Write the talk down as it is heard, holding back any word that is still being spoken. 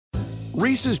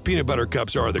Reese's peanut butter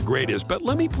cups are the greatest, but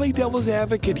let me play devil's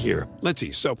advocate here. Let's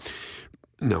see. So,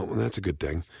 no, that's a good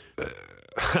thing.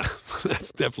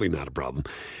 That's definitely not a problem.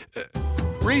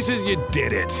 Reese's, you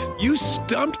did it. You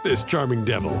stumped this charming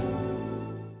devil.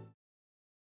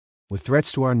 With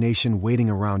threats to our nation waiting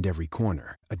around every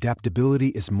corner, adaptability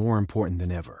is more important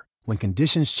than ever. When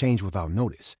conditions change without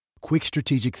notice, quick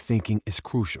strategic thinking is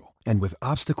crucial. And with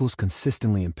obstacles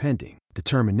consistently impending,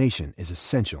 determination is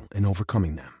essential in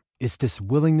overcoming them. It's this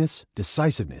willingness,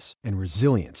 decisiveness, and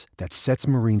resilience that sets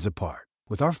Marines apart.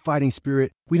 With our fighting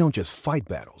spirit, we don't just fight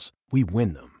battles, we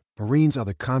win them. Marines are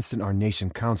the constant our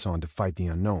nation counts on to fight the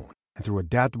unknown. And through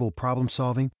adaptable problem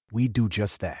solving, we do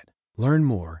just that. Learn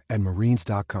more at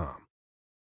marines.com.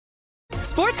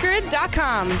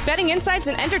 SportsGrid.com. Betting insights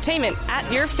and entertainment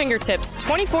at your fingertips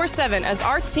 24/7 as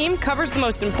our team covers the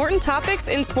most important topics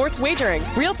in sports wagering.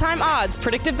 Real-time odds,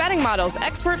 predictive betting models,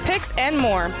 expert picks, and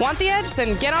more. Want the edge?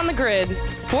 Then get on the grid.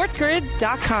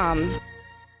 SportsGrid.com.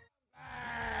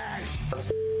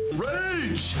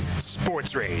 Rage!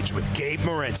 Sports Rage with Gabe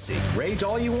Morency. Rage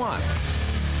all you want.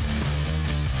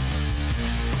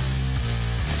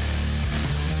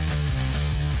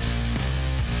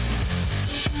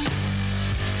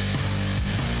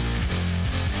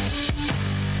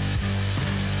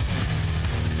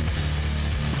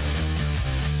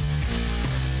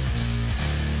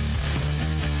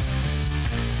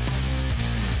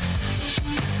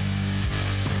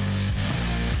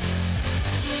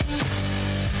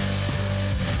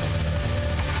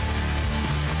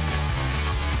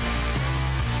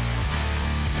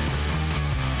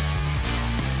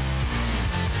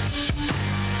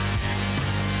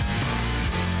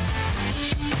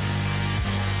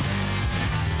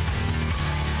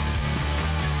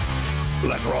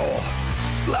 Let's roll.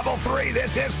 Level 3,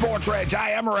 this is Sports Rage.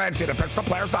 I am Morency. The picks, the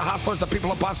players, the hustlers, the people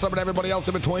who bust them, and everybody else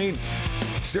in between.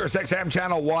 Sirius XM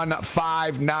channel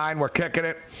 159. We're kicking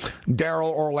it.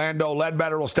 Daryl Orlando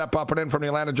Ledbetter will step up and in from the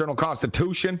Atlanta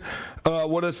Journal-Constitution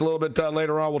with us a little bit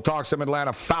later on. We'll talk some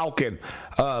Atlanta Falcon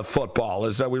football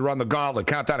as we run the gauntlet.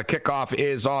 Countdown to kickoff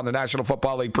is on. The National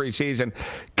Football League preseason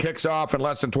kicks off in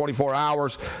less than 24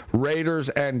 hours. Raiders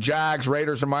and Jags.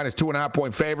 Raiders are minus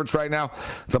 2.5-point favorites right now.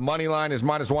 The money line is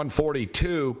minus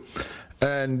 142.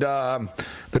 And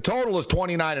the total is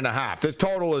 29.5. This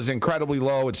total is incredibly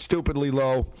low. It's stupidly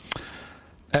low.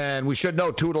 And we should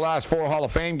know 2 of the last 4 Hall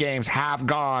of Fame games have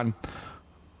gone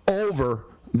over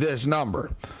this number.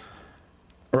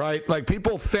 Right? Like,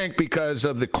 people think because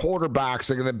of the quarterbacks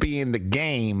are going to be in the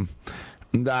game,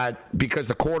 that because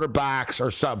the quarterbacks are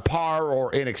subpar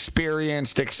or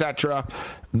inexperienced, etc.,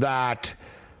 that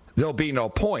there'll be no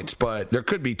points, but there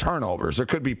could be turnovers. There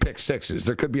could be pick sixes.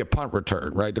 There could be a punt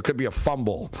return, right? There could be a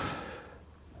fumble.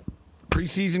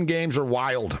 Preseason games are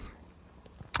wild.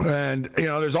 And, you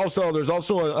know, there's also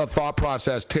a thought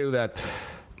process, too, that,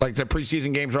 like, the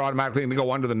preseason games are automatically going to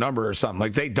go under the number or something.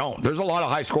 Like, they don't. There's a lot of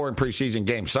high-scoring preseason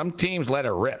games. Some teams let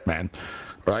it rip, man,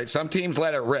 right? Some teams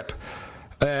let it rip.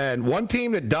 And one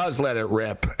team that does let it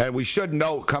rip, and we should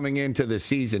note coming into the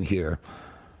season here,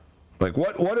 like,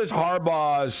 what is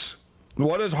Harbaugh's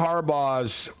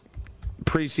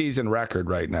preseason record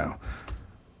right now?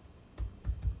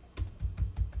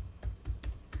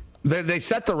 They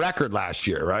set the record last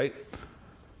year, right?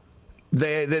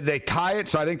 They tie it,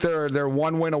 so I think they're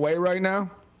 1 win away right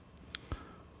now.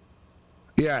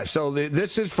 Yeah, so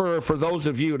this is for those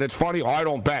of you, and it's funny. I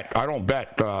don't bet the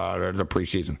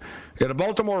preseason. Yeah, the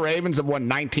Baltimore Ravens have won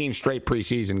 19 straight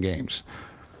preseason games.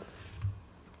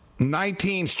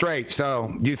 19 straight.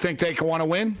 So, do you think they want to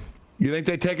win? You think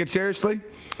they take it seriously?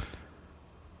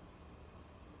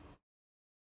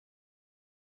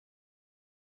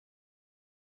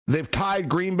 They've tied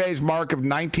Green Bay's mark of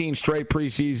 19 straight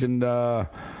preseason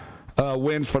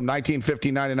wins from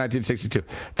 1959 to 1962.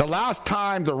 The last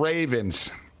time the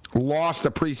Ravens lost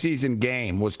a preseason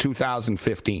game was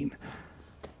 2015.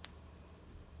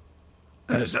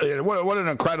 What an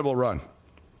incredible run.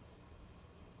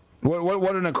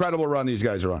 What an incredible run these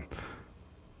guys are on.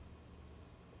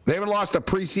 They haven't lost a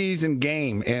preseason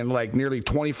game in like nearly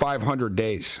 2,500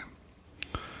 days.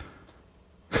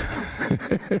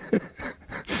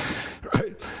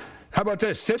 Right? How about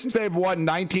this? Since they've won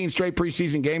 19 straight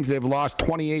preseason games, they've lost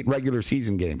 28 regular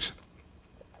season games.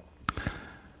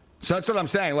 So that's what I'm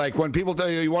saying. Like, when people tell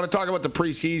you want to talk about the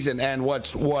preseason and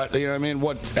what you know what I mean,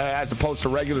 what as opposed to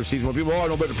regular season, when people I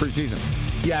don't bet the preseason.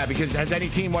 Yeah, because has any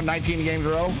team won 19 games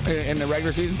in a row in the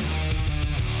regular season?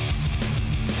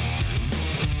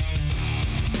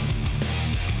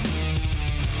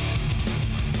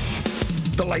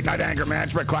 the late night anger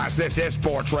management class. This is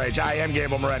Sports Rage. I am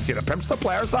Gabriel Morency. The pimps, the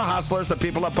players, the hustlers, the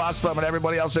people that bust them, and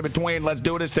everybody else in between. Let's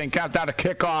do this thing. Countdown to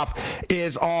kickoff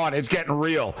is on. It's getting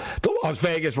real. The Las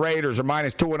Vegas Raiders are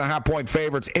minus 2.5-point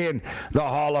favorites in the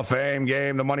Hall of Fame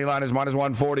game. The money line is minus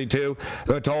 142.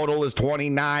 The total is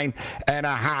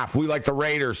 29.5. We like the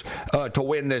Raiders to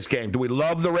win this game. Do we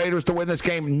love the Raiders to win this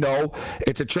game? No.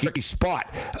 It's a tricky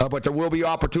spot, but there will be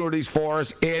opportunities for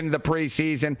us in the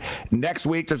preseason. Next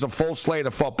week, there's a full slate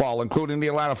of football, including the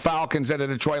Atlanta Falcons and the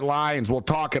Detroit Lions. We'll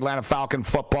talk Atlanta Falcon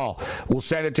football. We'll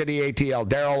send it to the ATL.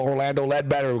 Daryl Orlando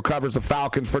Ledbetter, who covers the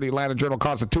Falcons for the Atlanta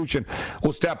Journal-Constitution,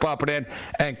 will step up and in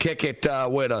and kick it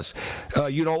with us.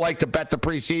 You don't like to bet the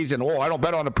preseason. Oh, I don't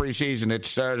bet on the preseason.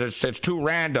 It's too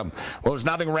random. Well, there's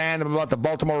nothing random about the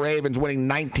Baltimore Ravens winning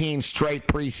 19 straight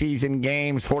preseason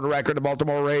games. For the record, the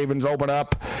Baltimore Ravens open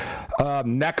up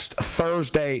next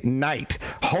Thursday night,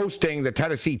 hosting the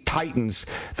Tennessee Titans.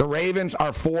 The Ravens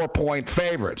are 4-point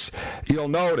favorites. You'll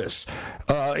notice,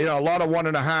 a lot of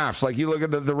 1.5s. Like you look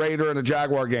at the Raider and the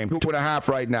Jaguar game, 2.5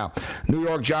 right now. New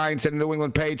York Giants and the New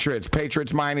England Patriots.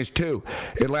 Patriots minus 2.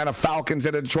 Atlanta Falcons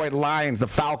and the Detroit Lions. The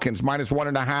Falcons minus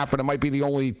 1.5, and it might be the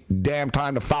only damn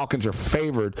time the Falcons are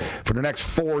favored for the next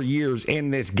 4 years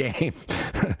in this game.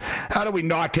 How do we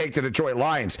not take the Detroit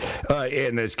Lions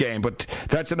in this game? But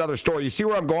that's another story. You see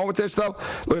where I'm going with this, though?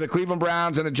 Look at the Cleveland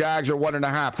Browns and the Jags are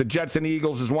 1.5. The Jets and the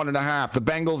Eagles is 1.5. The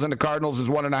Bengals and the Cardinals is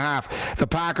 1.5. The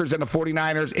Packers and the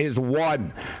 49ers is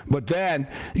 1. But then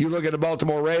you look at the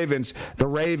Baltimore Ravens. The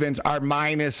Ravens are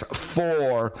minus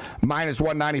 4, minus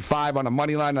 195 on the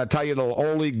money line. I tell you, it'll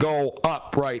only go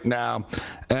up right now.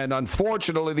 And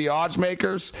unfortunately, the odds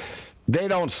makers, they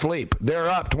don't sleep. They're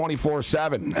up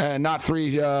 24/7, and not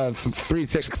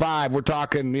 365. We're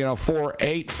talking,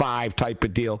 485 type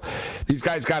of deal. These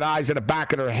guys got eyes in the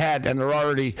back of their head, and they're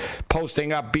already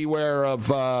posting up beware of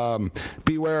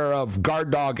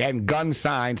guard dog and gun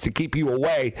signs to keep you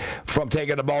away from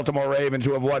taking the Baltimore Ravens,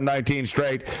 who have won 19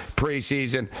 straight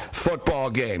preseason football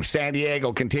games. San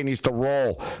Diego continues to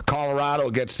roll. Colorado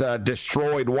gets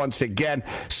destroyed once again.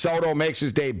 Soto makes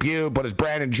his debut, but it's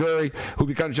Brandon Drury, who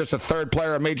becomes just a third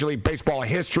player in Major League Baseball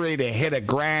history to hit a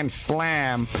grand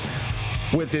slam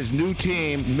with his new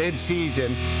team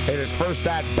mid-season in his first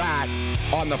at-bat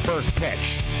on the first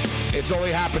pitch. It's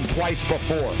only happened twice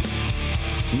before.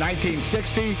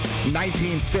 1960,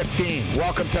 1915.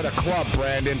 Welcome to the club,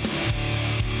 Brandon.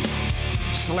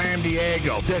 Slam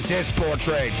Diego. This is Sports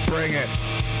Rage. Bring it.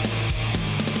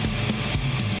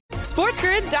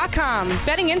 SportsGrid.com.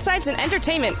 Betting insights and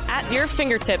entertainment at your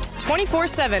fingertips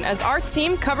 24/7 as our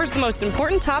team covers the most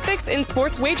important topics in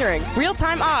sports wagering.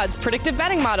 Real-time odds, predictive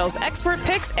betting models, expert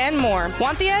picks, and more.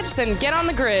 Want the edge? Then get on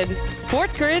the grid.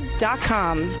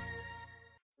 SportsGrid.com.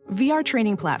 VR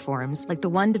training platforms, like the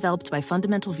one developed by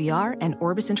Fundamental VR and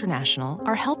Orbis International,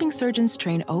 are helping surgeons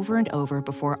train over and over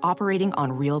before operating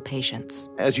on real patients.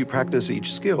 As you practice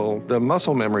each skill, the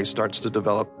muscle memory starts to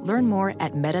develop. Learn more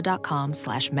at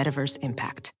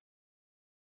meta.com/metaverseimpact.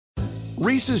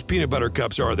 Reese's Peanut Butter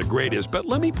Cups are the greatest, but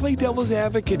let me play devil's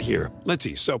advocate here. Let's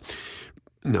see. So,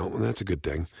 no, that's a good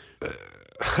thing.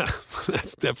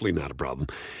 That's definitely not a problem.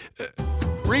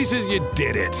 Reese's, you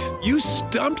did it. You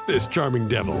stumped this charming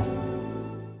devil.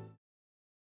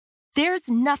 There's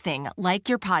nothing like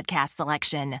your podcast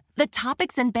selection. The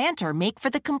topics and banter make for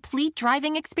the complete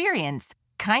driving experience.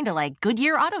 Kind of like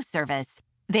Goodyear Auto Service.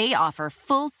 They offer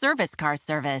full-service car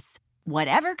service.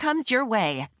 Whatever comes your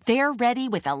way, they're ready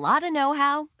with a lot of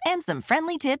know-how and some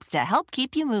friendly tips to help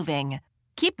keep you moving.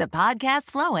 Keep the podcast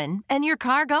flowing and your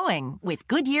car going with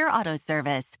Goodyear Auto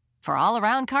Service. For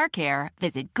all-around car care,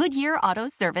 visit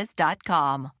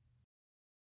GoodyearAutoservice.com.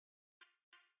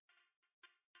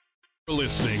 You're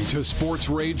listening to Sports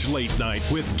Rage Late Night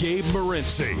with Gabe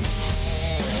Morency.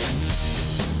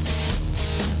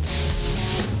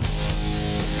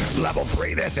 Level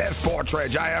 3, this is Sports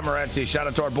Rage. I am Morency. Shout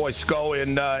out to our boy Sco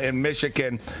in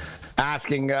Michigan,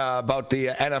 asking about the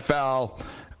NFL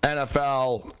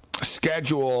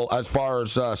schedule as far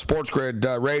as Sports Grid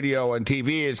radio and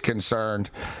TV is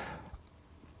concerned.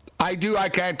 I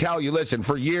can't tell you. Listen,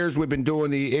 for years we've been doing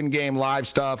the in-game live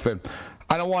stuff, and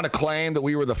I don't want to claim that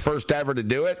we were the first ever to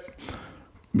do it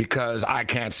because I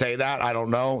can't say that. I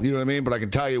don't know. You know what I mean? But I can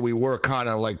tell you we were kind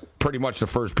of like pretty much the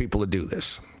first people to do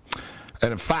this.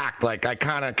 And in fact, like I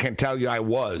kind of can tell you I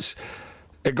was.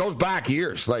 It goes back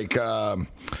years. Like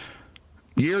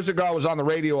years ago, I was on the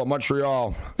radio in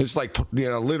Montreal. It's like,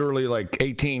 literally like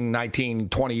 18, 19,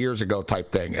 20 years ago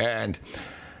type thing. And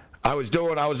I was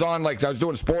doing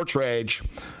Sports Rage,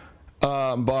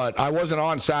 But I wasn't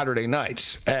on Saturday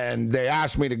nights, and they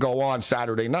asked me to go on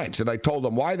Saturday nights, and I told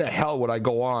them, why the hell would I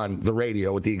go on the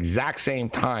radio at the exact same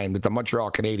time that the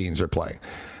Montreal Canadiens are playing?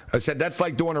 I said, that's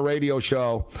like doing a radio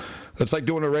show. It's like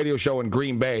doing a radio show in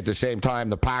Green Bay at the same time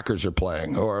the Packers are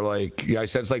playing. Or I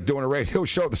said, it's like doing a radio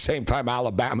show at the same time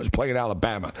Alabama's playing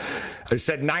Alabama. I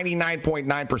said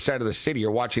 99.9% of the city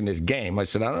are watching this game. I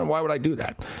said, I don't know, why would I do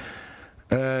that?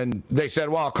 And they said,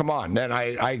 well, come on. Then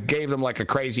I gave them like a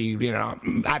crazy,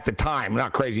 at the time,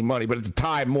 not crazy money, but at the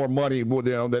time, more money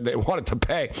than they wanted to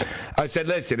pay. I said,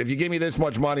 listen, if you give me this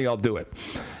much money, I'll do it.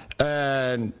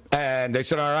 And they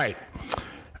said, all right.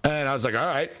 And I was like, all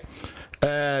right.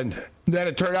 And then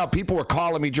it turned out people were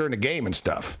calling me during the game and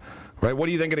stuff. Right? What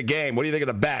do you think of the game? What do you think of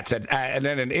the bets? And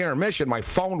then in intermission, my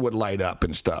phone would light up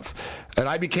and stuff. And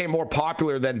I became more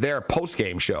popular than their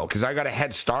post-game show because I got a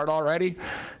head start already.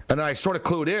 And I sort of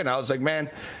clued in. I was like, man,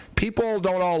 people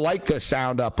don't all like this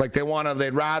sound up. Like they'd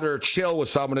rather chill with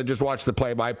someone and just watch the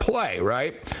play-by-play,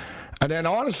 right? And then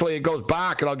honestly, it goes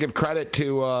back, and I'll give credit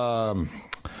to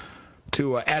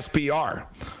SBR.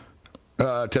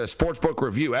 To Sportsbook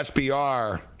Review,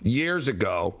 SBR, years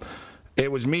ago, it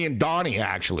was me and Donnie,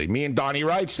 actually. Me and Donnie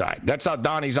Rightside. That's how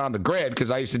Donnie's on the grid, because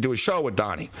I used to do a show with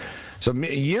Donnie. So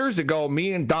years ago,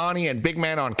 me and Donnie and Big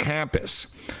Man on Campus,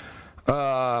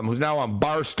 who's now on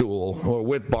Barstool, or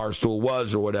with Barstool,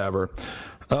 was or whatever,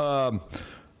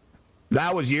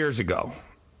 that was years ago.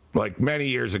 Like many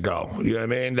years ago, you know what I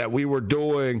mean? That we were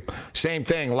doing same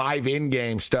thing, live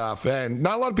in-game stuff, and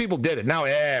not a lot of people did it. Now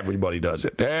everybody does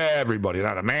it. Everybody,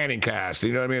 not a Manning cast,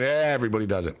 you know what I mean? Everybody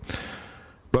does it.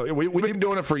 But we've been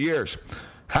doing it for years.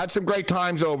 Had some great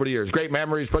times over the years, great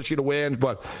memories, especially the wins.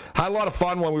 But had a lot of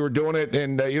fun when we were doing it.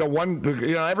 And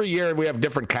every year we have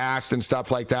different casts and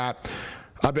stuff like that.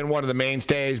 I've been one of the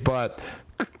mainstays, but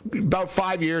about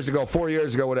 4 years ago,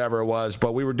 whatever it was,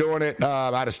 but we were doing it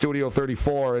out of Studio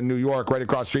 34 in New York, right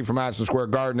across the street from Madison Square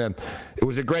Garden, and it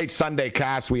was a great Sunday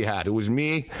cast we had. It was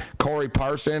me, Corey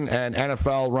Parson, and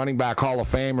NFL running back Hall of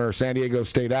Famer, San Diego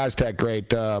State Aztec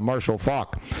great Marshall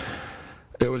Faulk.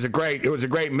 It was a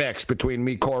great mix between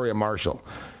me, Corey, and Marshall.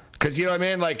 Because, you know what I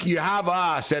mean? Like, you have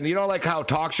us, and like how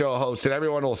talk show hosts and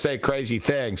everyone will say crazy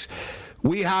things.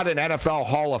 We had an NFL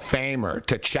Hall of Famer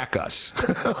to check us.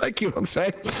 Like, you know what I'm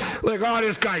saying? Like, oh,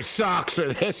 this guy sucks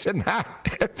or this and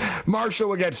that. Marshall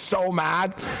would get so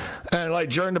mad. And, like,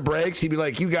 during the breaks, he'd be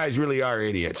like, you guys really are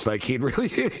idiots. Like, he'd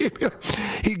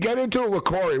get into it with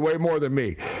Corey way more than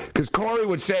me. Because Corey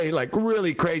would say, like,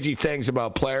 really crazy things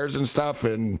about players and stuff.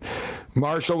 And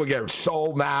Marshall would get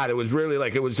so mad. It was really,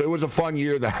 like, it was a fun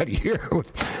year that year. I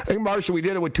think Marshall, we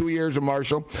did it with 2 years of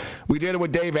Marshall. We did it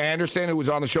with Dave Anderson, who was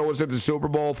on the show with us at the Super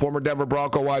Bowl, former Denver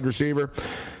Bronco wide receiver.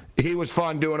 He was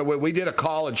fun doing it. We did a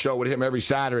college show with him every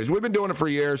Saturday. We've been doing it for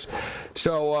years.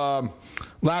 So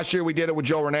last year we did it with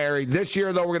Joe Ranieri. This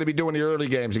year, though, we're going to be doing the early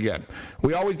games again.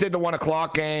 We always did the 1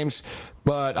 o'clock games,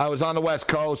 but I was on the West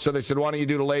Coast, so they said, why don't you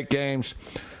do the late games?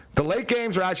 The late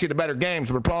games are actually the better games,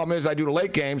 but the problem is I do the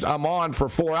late games, I'm on for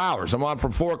 4 hours. I'm on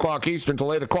from 4 o'clock Eastern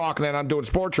till 8 o'clock, and then I'm doing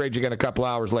Sports Rage again a couple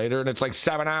hours later, and it's like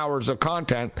 7 hours of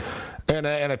content in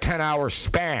a 10-hour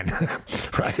span,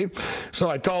 right? So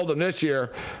I told them this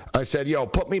year, I said,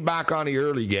 put me back on the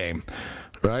early game.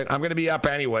 Right? I'm going to be up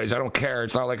anyways. I don't care.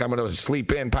 It's not like I'm going to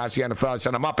sleep in past the NFL. I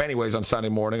said I'm up anyways on Sunday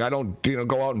morning. I don't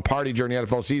go out and party during the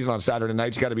NFL season on Saturday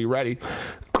nights. You got to be ready,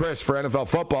 Chris, for NFL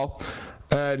football.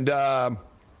 And I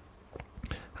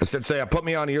said, put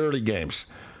me on the early games.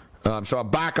 So I'm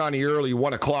back on the early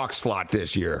 1 o'clock slot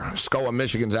this year. Scoa,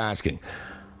 Michigan's asking.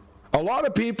 A lot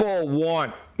of people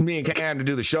want me and Cam to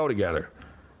do the show together.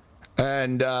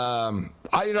 And,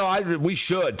 we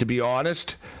should, to be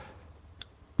honest.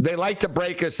 They like to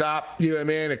break us up, you know what I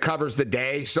mean? It covers the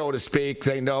day, so to speak.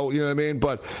 They know, you know what I mean?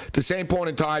 But at the same point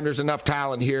in time, there's enough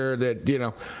talent here that,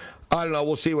 I don't know.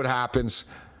 We'll see what happens.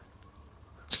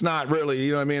 It's not really,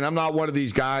 you know what I mean? I'm not one of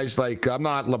these guys, like, I'm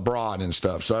not LeBron and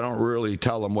stuff, so I don't really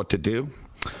tell them what to do,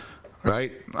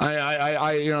 right?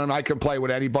 I can play with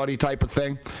anybody type of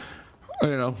thing,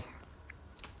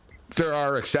 There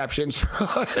are exceptions.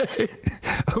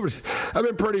 I've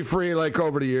been pretty free, like,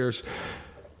 over the years.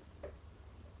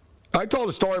 I told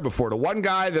a story before. The one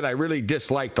guy that I really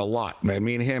disliked a lot, man,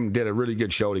 me and him did a really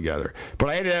good show together.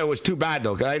 But it was too bad,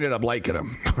 though, because I ended up liking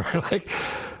him.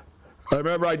 I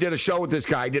remember I did a show with this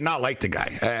guy. I did not like the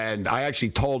guy. And I actually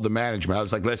told the management, I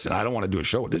was like, listen, I don't want to do a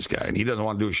show with this guy. And he doesn't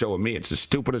want to do a show with me. It's the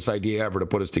stupidest idea ever to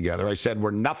put us together. I said,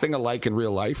 we're nothing alike in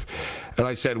real life. And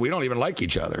I said, we don't even like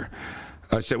each other.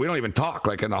 I said, we don't even talk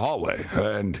like in the hallway.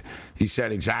 And he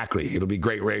said, exactly. It'll be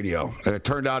great radio. And it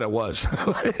turned out it was.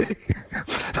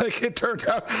 It turned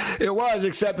out it was,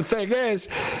 except the thing is,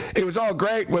 it was all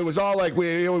great. It was all like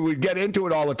we'd get into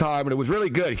it all the time. And it was really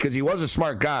good because he was a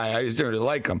smart guy. I just didn't really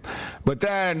like him. But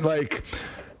then, you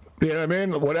know what I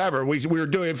mean? Whatever. We were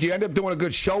doing, if you end up doing a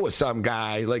good show with some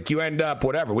guy, you end up,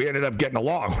 whatever. We ended up getting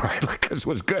along, right? Because it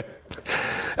was good.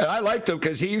 And I liked him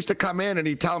because he used to come in and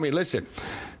he'd tell me, listen.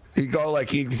 He'd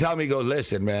tell me,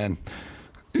 listen, man.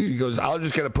 He goes, I'm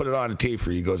just going to put it on a tee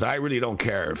for you. He goes, I really don't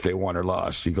care if they won or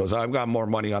lost. He goes, I've got more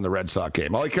money on the Red Sox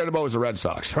game. All he cared about was the Red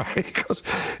Sox, right? He goes,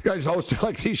 you guys hosting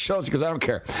these shows. He goes, I don't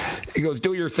care. He goes,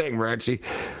 do your thing, Morency.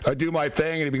 I do my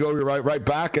thing, and he'd go right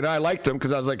back. And I liked him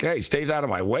because I was like, hey, he stays out of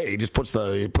my way. He just puts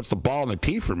the ball in the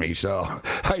tee for me. So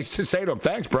I used to say to him,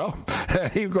 thanks, bro.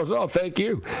 And he goes, oh, thank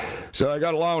you. So I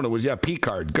got along. It was,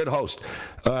 P-Card, good host.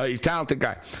 He's a talented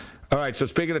guy. All right, so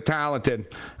speaking of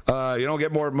talented, you don't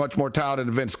get much more talented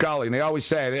than Vince Scully. And they always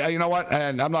say, you know what,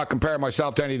 and I'm not comparing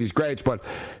myself to any of these greats, but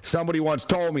somebody once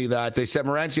told me that. They said,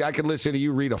 Morency, I could listen to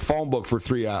you read a phone book for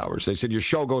 3 hours. They said, your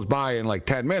show goes by in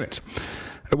 10 minutes,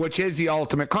 which is the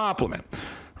ultimate compliment,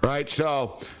 right?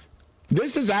 So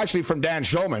this is actually from Dan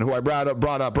Shulman, who I brought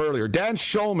up earlier. Dan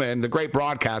Shulman, the great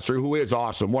broadcaster, who is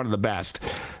awesome, one of the best,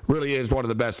 really is one of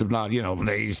the best, if not,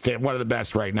 he's one of the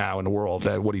best right now in the world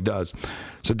at what he does.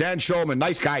 So Dan Shulman,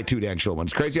 nice guy too, Dan Shulman.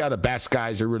 It's crazy how the best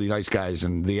guys are really nice guys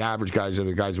and the average guys are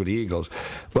the guys with the Eagles.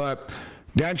 But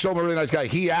Dan Shulman, really nice guy.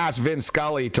 He asked Vince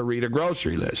Scully to read a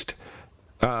grocery list.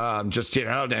 And to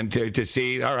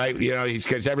see, all right,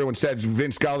 because everyone said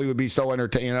Vince Scully would be so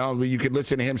entertaining. You could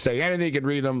listen to him say anything, you could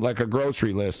read him like a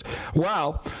grocery list.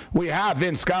 Well, we have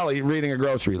Vince Scully reading a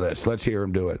grocery list. Let's hear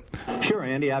him do it. Sure,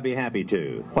 Andy, I'd be happy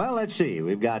to. Well, let's see.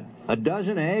 We've got a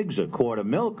dozen eggs, a quart of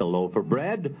milk, a loaf of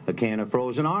bread, a can of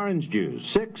frozen orange juice,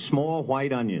 6 small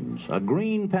white onions, a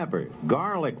green pepper,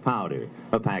 garlic powder,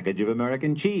 a package of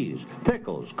American cheese,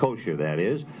 pickles, kosher that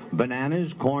is,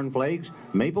 bananas, cornflakes,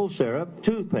 maple syrup,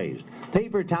 toothpaste,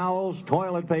 paper towels,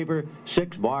 toilet paper,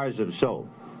 6 bars of soap,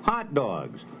 hot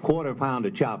dogs, quarter pound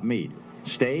of chopped meat,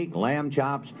 steak, lamb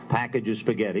chops, package of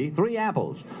spaghetti, 3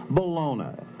 apples,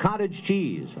 bologna, cottage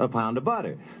cheese, a pound of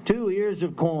butter, 2 ears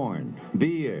of corn,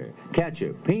 beer,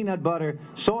 ketchup, peanut butter,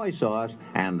 soy sauce,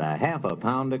 and a half a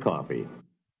pound of coffee.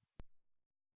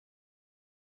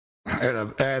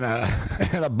 And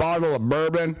a bottle of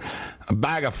bourbon, a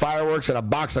bag of fireworks, and a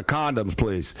box of condoms,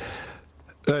 please.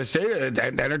 See,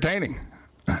 entertaining.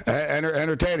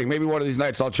 Entertaining. Maybe one of these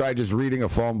nights I'll try just reading a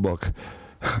phone book.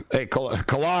 Hey,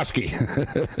 Koloski.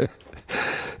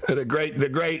 the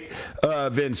great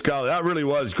Vince Scully. That really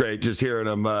was great just hearing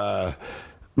him. Man,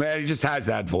 he just has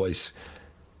that voice.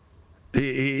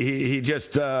 He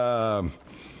just has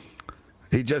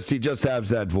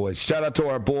that voice. Shout out to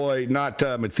our boy, not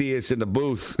Matthias in the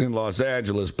booth in Los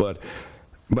Angeles, but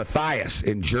Matthias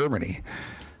in Germany.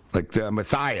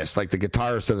 Matthias, like the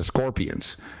guitarist of the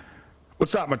Scorpions.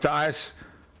 What's up, Matthias?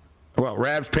 Well,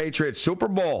 Rams-Patriots Super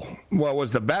Bowl. Well,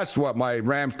 was the best. My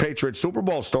Rams-Patriots Super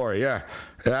Bowl story, yeah.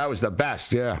 That was the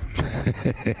best, yeah.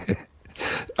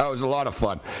 That was a lot of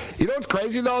fun. You know what's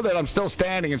crazy, though? That I'm still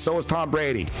standing, and so is Tom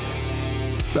Brady.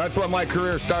 That's when my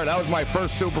career started. That was my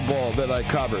first Super Bowl that I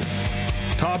covered.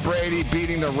 Tom Brady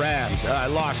beating the Rams. I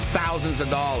lost thousands of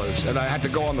dollars, and I had to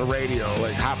go on the radio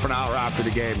half an hour after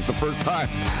the game. It's the first time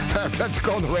I had to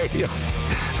go on the radio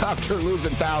after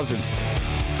losing thousands.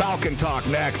 Falcon Talk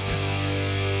next.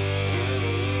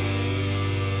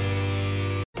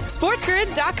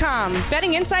 SportsGrid.com.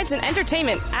 Betting insights and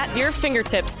entertainment at your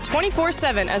fingertips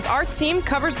 24/7 as our team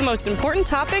covers the most important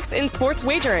topics in sports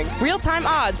wagering. Real-time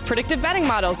odds, predictive betting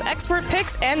models, expert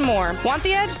picks, and more. Want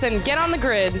the edge? Then get on the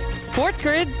grid.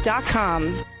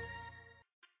 SportsGrid.com.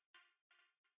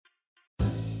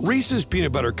 Reese's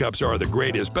Peanut Butter Cups are the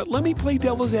greatest, but let me play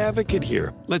devil's advocate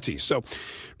here. Let's see. So,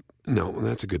 no,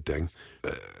 that's a good thing.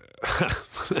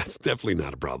 That's definitely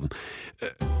not a problem.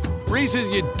 Reese's,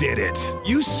 you did it.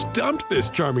 You stumped this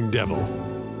charming devil.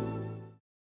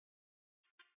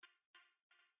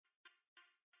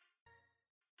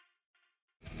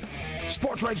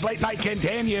 Sports Rage Late Night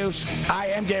continues. I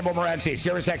am Gabriel Morency,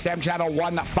 Sirius XM Channel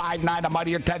 159, a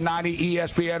mightier 1090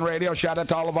 ESPN Radio. Shout out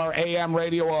to all of our AM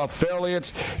radio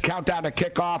affiliates. Countdown to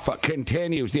kickoff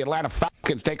continues. The Atlanta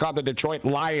Falcons take on the Detroit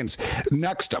Lions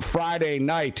next Friday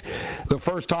night. The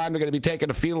first time they're going to be taking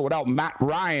the field without Matt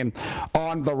Ryan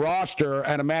on the roster,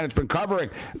 and a man that's been covering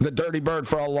the Dirty Bird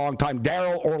for a long time.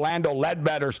 Daryl Orlando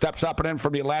Ledbetter steps up and in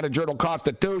from the Atlanta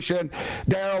Journal-Constitution.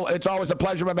 Daryl, it's always a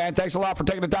pleasure, my man. Thanks a lot for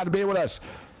taking the time to be with us.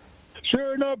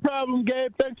 Sure, no problem,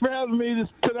 Gabe. Thanks for having me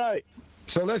tonight.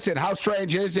 So listen, how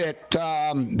strange is it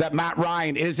that Matt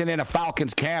Ryan isn't in a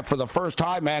Falcons camp for the first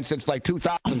time, man, since like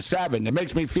 2007? It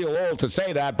makes me feel old to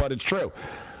say that, but it's true.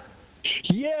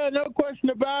 Yeah, no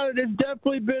question about it. It's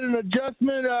definitely been an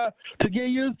adjustment to get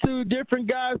used to different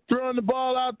guys throwing the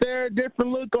ball out there,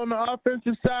 different look on the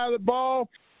offensive side of the ball.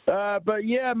 But,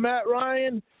 yeah, Matt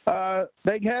Ryan,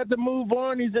 they had to move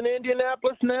on. He's in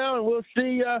Indianapolis now, and we'll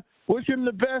see. Wish him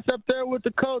the best up there with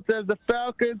the Colts as the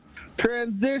Falcons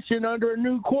transition under a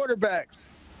new quarterback.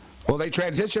 Well, they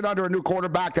transition under a new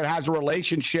quarterback that has a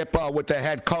relationship with the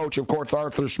head coach, of course,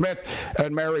 Arthur Smith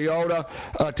and Mariota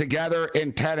together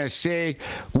in Tennessee.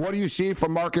 What do you see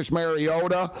from Marcus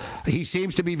Mariota? He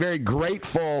seems to be very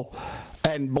grateful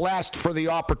and blessed for the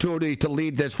opportunity to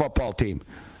lead this football team.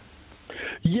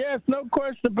 Yes, no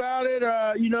question about it.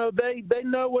 They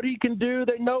know what he can do.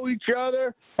 They know each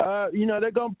other.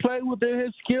 They're going to play within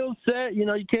his skill set. You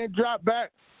can't drop back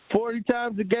 40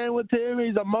 times a game with him.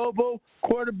 He's a mobile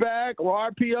quarterback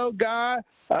or RPO guy.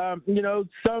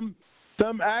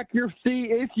 Some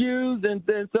accuracy issues and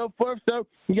so forth. So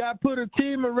you got to put a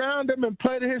team around him and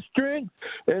play to his strengths,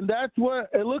 and that's what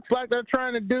it looks like they're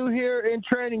trying to do here in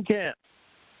training camp.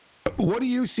 What do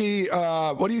you see,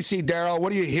 Daryl?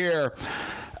 What do you hear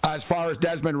as far as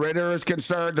Desmond Ridder is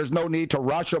concerned? There's no need to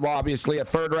rush him, obviously, a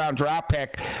third-round draft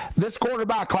pick. This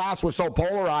quarterback class was so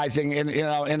polarizing in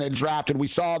the draft, and we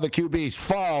saw the QBs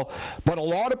fall, but a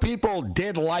lot of people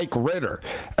did like Ridder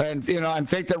and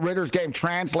think that Ridder's game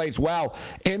translates well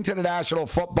into the National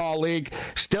Football League.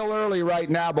 Still early right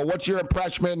now, but what's your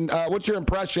impression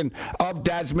of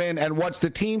Desmond, and what's the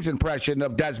team's impression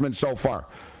of Desmond so far?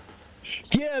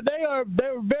 Yeah, they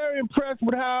were very impressed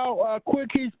with how quick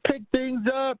he's picked things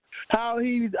up, how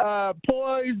he's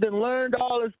poised and learned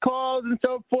all his calls and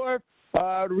so forth,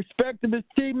 the respect of his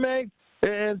teammates.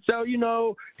 And so,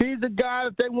 he's a guy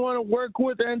that they want to work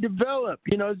with and develop.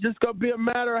 It's just going to be a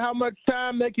matter of how much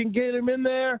time they can get him in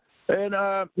there and,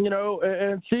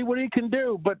 and see what he can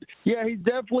do. But, yeah, he's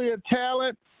definitely a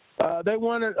talent. They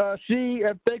want to see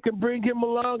if they can bring him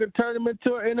along and turn him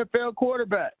into an NFL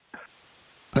quarterback.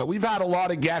 Now, we've had a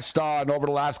lot of guests on over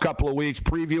the last couple of weeks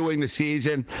previewing the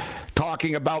season,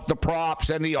 talking about the props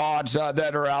and the odds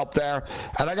that are out there.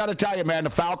 And I got to tell you, man, the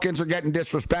Falcons are getting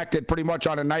disrespected pretty much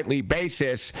on a nightly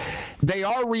basis. They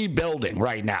are rebuilding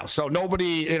right now. So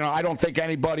nobody, I don't think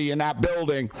anybody in that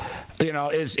building,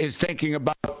 is thinking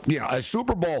about, a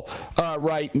Super Bowl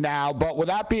right now. But with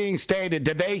that being stated,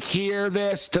 did they hear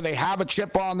this? Do they have a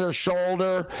chip on their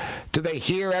shoulder? Do they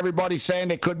hear everybody saying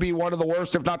they could be one of the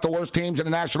worst, if not the worst teams in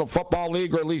the National Football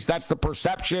League, or at least that's the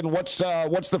perception? What's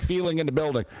the feeling in the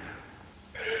building?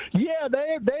 Yeah,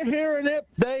 they're hearing it.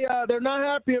 They're not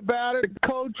happy about it. The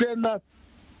coach and the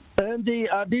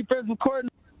defensive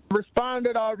coordinator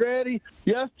responded already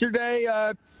yesterday.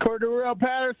 Cordarrelle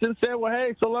Patterson said, "Well,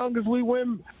 hey, so long as we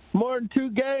win more than 2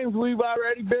 games, we've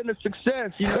already been a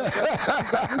success." They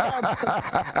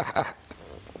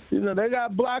got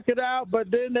to block it out,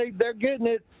 but then they're getting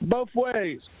it both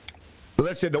ways.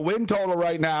 Listen, the win total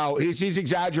right now, he's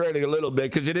exaggerating a little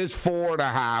bit because it is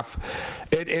 4.5.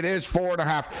 It is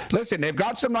 4.5. Listen, they've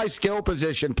got some nice skill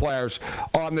position players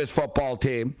on this football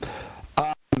team.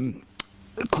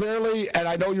 Clearly, and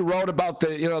I know you wrote about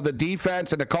the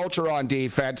defense and the culture on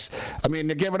defense. I mean,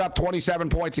 they're giving up 27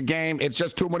 points a game. It's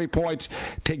just too many points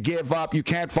to give up. You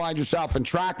can't find yourself in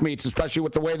track meets, especially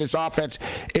with the way this offense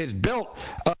is built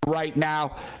right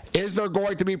now. Is there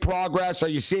going to be progress? Are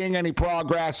you seeing any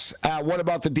progress? What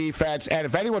about the defense? And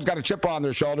if anyone's got a chip on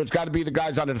their shoulder, it's got to be the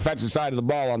guys on the defensive side of the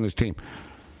ball on this team.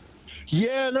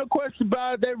 Yeah, no question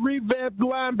about it. They revamped the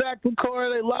linebacker core.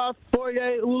 They lost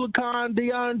Foye Oluokun.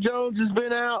 Deion Jones has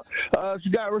been out.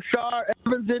 You got Rashard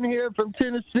Evans in here from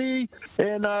Tennessee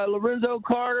and Lorenzo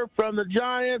Carter from the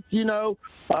Giants,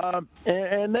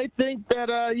 and they think that,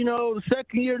 the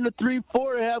second year in the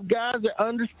 3-4, they have guys that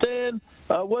understand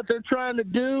what they're trying to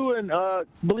do and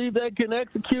believe they can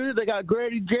execute it. They got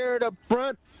Grady Jarrett up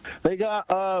front. They got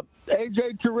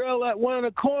A.J. Terrell at one in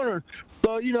the corner.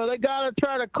 So, they got to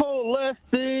try to coalesce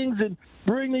things and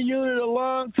bring the unit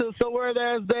along so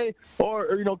whereas they are,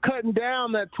 cutting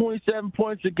down that 27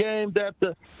 points a game that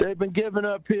they've been giving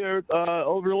up here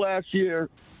over the last year.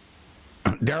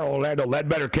 Daryl Orlando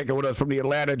Ledbetter kicking with us from the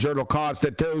Atlanta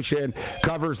Journal-Constitution,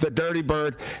 covers the Dirty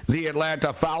Bird, the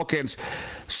Atlanta Falcons.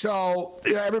 So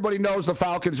everybody knows the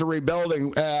Falcons are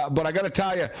rebuilding, but I got to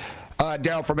tell you,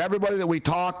 Daryl, from everybody that we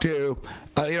talked to,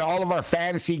 all of our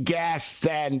fantasy guests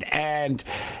and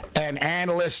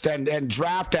analysts and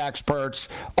draft experts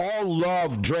all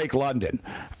love Drake London,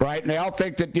 right? And they all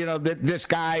think that, that this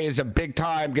guy is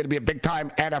going to be a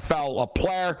big-time NFL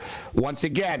player. Once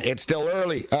again, it's still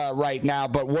early right now,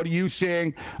 but what are you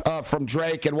seeing from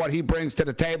Drake and what he brings to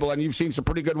the table? And you've seen some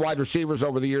pretty good wide receivers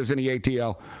over the years in the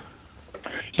ATL.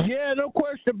 Yeah, no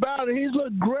question about it. He's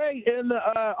looked great in the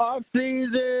off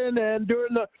season and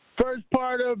during the first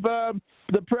part of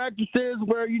the practices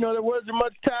where, there wasn't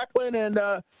much tackling and,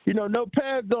 no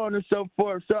pads on and so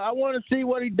forth. So I want to see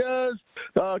what he does.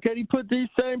 Can he put these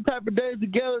same type of days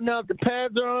together now that the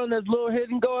pads are on, there's a little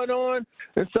hitting going on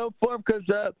and so forth? Because,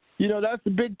 that's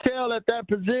the big tell at that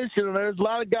position. There's a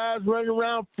lot of guys running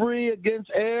around free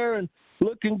against air and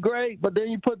looking great, but then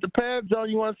you put the pads on,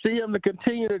 you want to see him to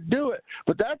continue to do it.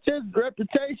 But that's his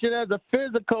reputation as a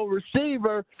physical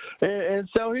receiver, and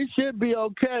so he should be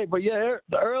okay. But, yeah,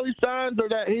 the early signs are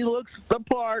that he looks the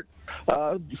part,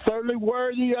 certainly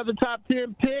worthy of the top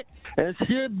 10 pick, and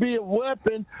should be a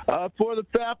weapon for the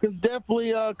Falcons,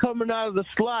 definitely coming out of the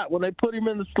slot. When they put him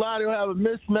in the slot, he'll have a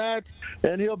mismatch,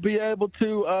 and he'll be able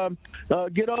to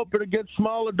get open against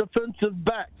smaller defensive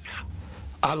backs.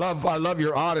 I love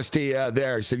your honesty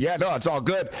there. He said, yeah, no, it's all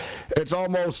good. It's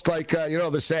almost like,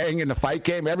 the saying in the fight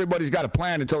game, everybody's got a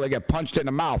plan until they get punched in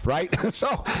the mouth, right?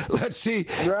 So let's see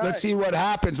what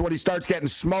happens when he starts getting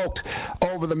smoked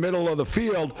over the middle of the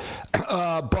field.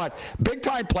 But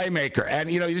big-time playmaker, and,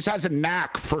 he just has a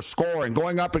knack for scoring,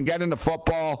 going up and getting the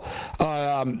football,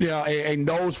 a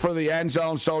nose for the end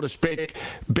zone, so to speak.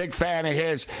 Big fan of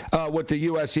his with the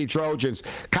USC Trojans.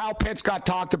 Kyle Pitts got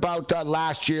talked about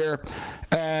last year.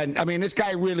 And, this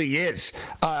guy really is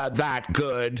that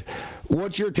good.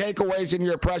 What's your takeaways and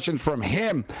your impressions from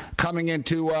him coming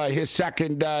into his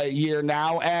second year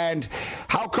now? And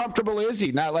how comfortable is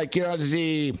he? Not like, does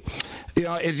he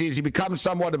become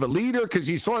somewhat of a leader? Because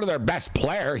he's sort of their best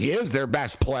player. He is their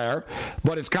best player.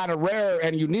 But it's kind of rare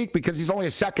and unique because he's only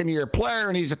a second-year player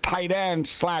and he's a tight end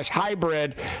 /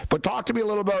 hybrid. But talk to me a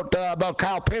little bit about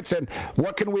Kyle Pitts and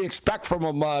what can we expect from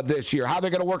him this year? How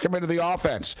they're going to work him into the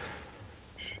offense?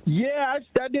 Yeah,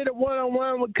 I did a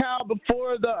one-on-one with Kyle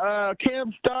before the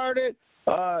camp started,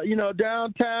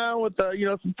 downtown with,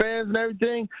 some fans and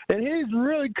everything. And he's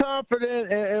really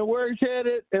confident in where he's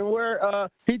headed and where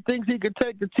he thinks he could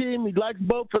take the team. He likes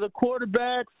both for the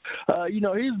quarterbacks.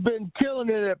 He's been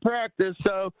killing it at practice.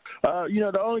 So,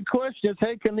 the only question is,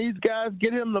 hey, can these guys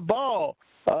get him the ball?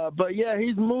 But, yeah,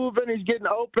 he's moving. He's getting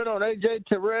open on A.J.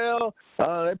 Terrell.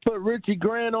 They put Richie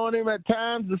Grant on him at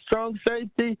times, the strong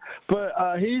safety. But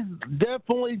he's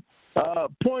definitely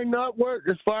pointing upward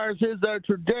as far as his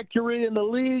trajectory in the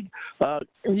league.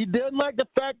 He didn't like the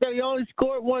fact that he only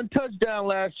scored one touchdown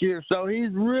last year. So he's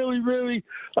really, really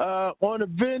on a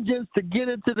vengeance to get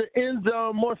into the end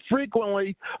zone more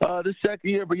frequently the second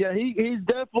year. But, yeah, he's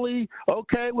definitely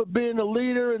okay with being a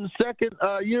leader in the second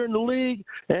year in the league,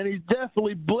 and he's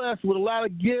definitely blessed with a lot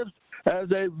of gifts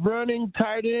as a running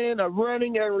tight end, a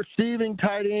running and receiving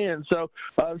tight end. So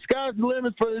the sky's the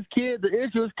limit for this kid. The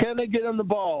issue is, can they get him the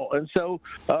ball? And so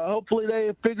hopefully they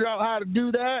figure out how to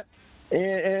do that,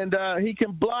 and he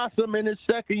can blossom in his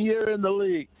second year in the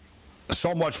league.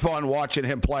 So much fun watching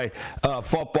him play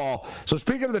football. So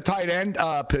speaking of the tight end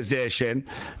position,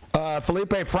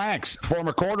 Felipe Franks,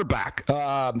 former quarterback,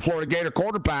 Florida Gator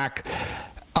quarterback,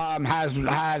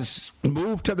 has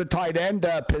moved to the tight end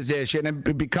position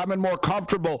and becoming more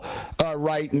comfortable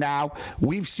right now.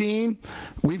 We've seen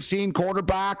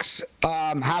quarterbacks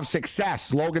have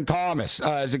success. Logan Thomas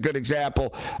is a good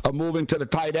example of moving to the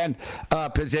tight end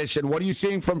position. What are you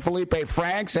seeing from Felipe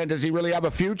Franks, and does he really have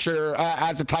a future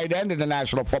as a tight end in the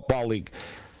National Football League?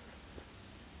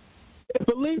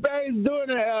 Felipe is doing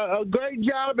a great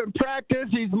job in practice.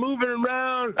 He's moving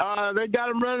around. They got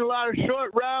him running a lot of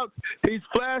short routes. He's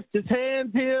flashed his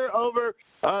hands here over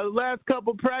the last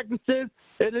couple practices,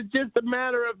 and it's just a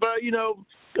matter of,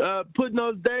 putting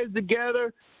those days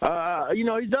together.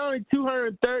 He's only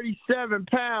 237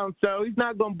 pounds, so he's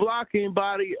not going to block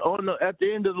anybody at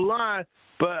the end of the line.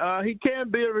 But he can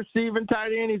be a receiving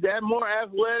tight end. He's more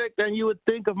athletic than you would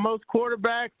think of most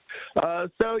quarterbacks.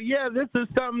 This is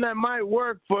something that might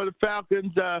work for the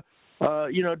Falcons,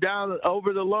 down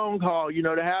over the long haul,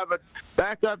 to have a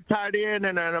backup tight end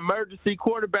and an emergency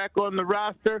quarterback on the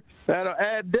roster that'll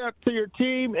add depth to your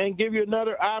team and give you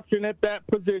another option at that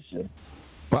position.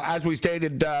 Well, as we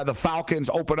stated, the Falcons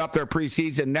open up their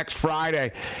preseason next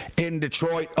Friday in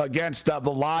Detroit against the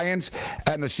Lions,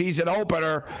 and the season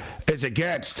opener is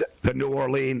against the New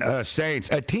Orleans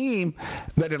Saints, a team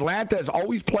that Atlanta has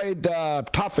always played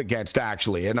tough against,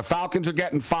 actually, and the Falcons are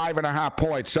getting 5.5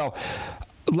 points. So,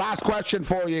 last question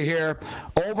for you here.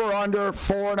 Over under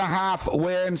 4.5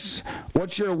 wins.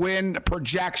 What's your win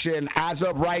projection as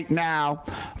of right now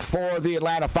for the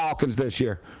Atlanta Falcons this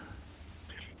year?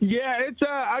 Yeah, it's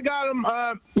I got them,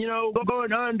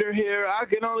 going under here. I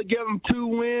can only give them 2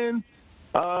 wins.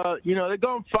 They're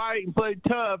going to fight and play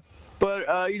tough, but,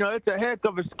 it's a heck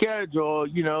of a schedule.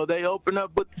 They open up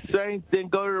with the Saints, then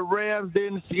go to the Rams,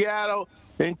 then Seattle,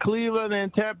 then Cleveland, then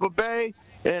Tampa Bay.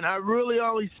 And I really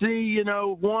only see,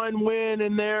 1 win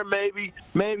in there, maybe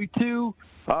 2.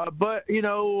 But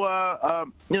I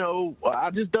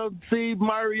just don't see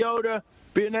Mariota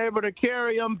being able to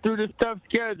carry them through this tough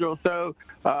schedule. So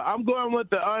I'm going with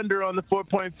the under on the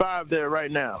 4.5 there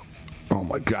right now. Oh,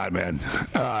 my God, man.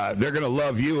 They're going to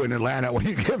love you in Atlanta when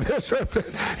you give this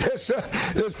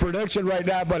prediction right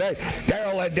now. But, hey,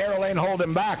 Daryl ain't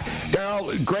holding back.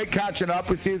 Daryl, great catching up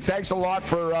with you. Thanks a lot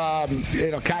for,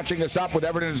 catching us up with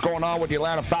everything that's going on with the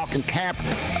Atlanta Falcon camp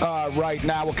right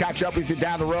now. We'll catch up with you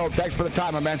down the road. Thanks for the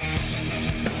time, my man.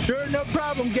 Sure, no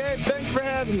problem, Gabe. Thanks for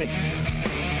having me.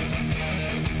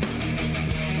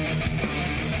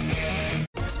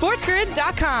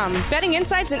 SportsGrid.com. Betting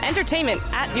insights and entertainment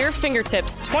at your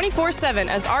fingertips 24/7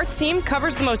 as our team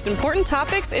covers the most important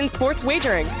topics in sports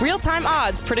wagering. Real-time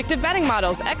odds, predictive betting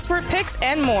models, expert picks,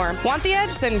 and more. Want the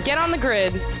edge? Then get on the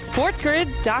grid.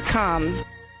 SportsGrid.com.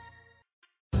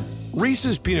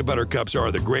 Reese's Peanut Butter Cups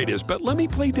are the greatest, but let me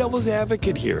play devil's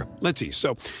advocate here. Let's see.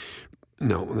 So,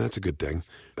 no, that's a good thing.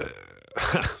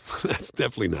 That's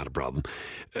definitely not a problem.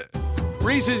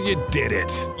 Reese's, you did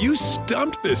it. You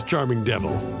stumped this charming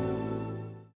devil.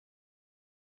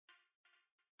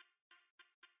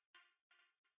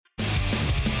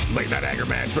 Late Night Anger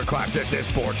Management class. This is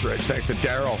Sports Rage. Thanks to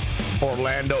Daryl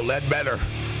Orlando Ledbetter,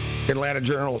 Atlanta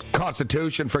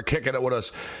Journal-Constitution, for kicking it with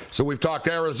us. So we've talked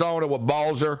Arizona with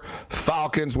Balzer,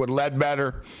 Falcons with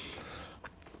Ledbetter,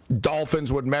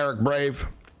 Dolphins with Merrick Brave,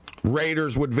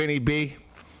 Raiders with Vinny B,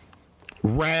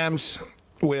 Rams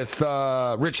with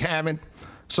Rich Hammond.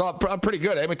 So I'm pretty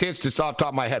good. I mean, it's just off the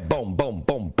top of my head. Boom, boom,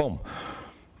 boom, boom.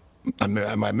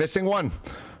 Am I missing one?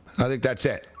 I think that's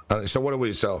it. So what are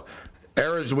we? So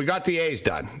Arizona, we got the A's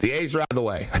done. The A's are out of the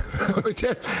way.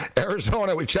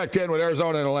 Arizona, we checked in with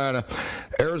Arizona and Atlanta.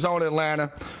 Arizona,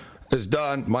 Atlanta is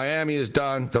done. Miami is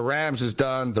done. The Rams is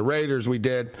done. The Raiders we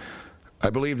did. I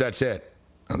believe that's it.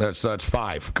 That's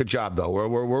 5. Good job, though.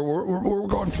 We're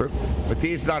going through. But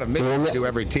these is not a mission to do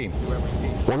every team.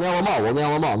 We'll nail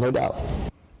them all. No doubt.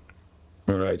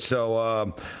 All right.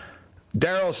 So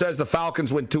Daryl says the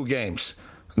Falcons win 2 games.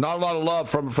 Not a lot of love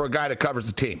for a guy that covers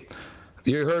the team.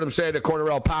 You heard him say that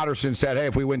Cordarrelle Patterson said, hey,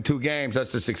 if we win 2 games,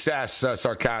 that's a success,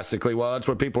 sarcastically. Well, that's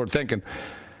what people are thinking.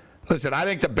 Listen, I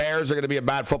think the Bears are going to be a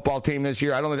bad football team this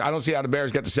year. I don't see how the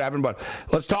Bears get to 7, but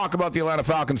let's talk about the Atlanta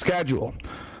Falcons schedule.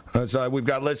 We've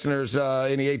got listeners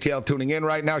in the ATL tuning in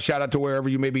right now. Shout out to wherever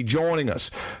you may be joining us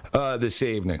this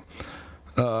evening.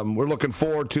 We're looking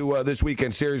forward to this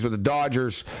weekend series with the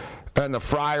Dodgers and the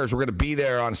Friars. We're going to be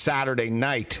there on Saturday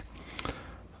night.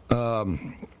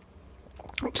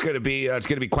 It's going to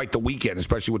be quite the weekend,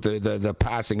 especially with the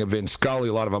passing of Vin Scully.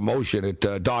 A lot of emotion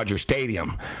at Dodger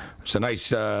Stadium. It's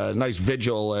a nice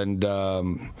vigil and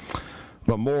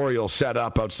memorial set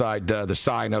up outside the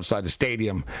sign outside the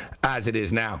stadium as it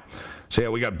is now. So yeah,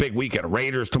 we got a big weekend.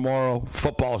 Raiders tomorrow.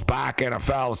 Football's back.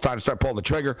 NFL. It's time to start pulling the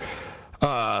trigger.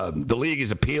 The league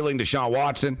is appealing to Deshaun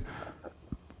Watson,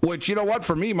 which, you know what,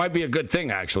 for me might be a good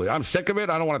thing, actually. I'm sick of it.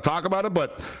 I don't want to talk about it,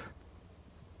 but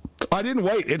I didn't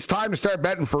wait. It's time to start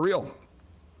betting for real.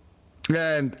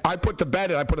 And I put the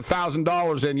bet in. I put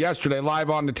 $1,000 in yesterday live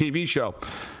on the TV show.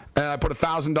 And I put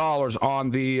 $1,000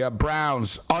 on the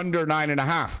Browns under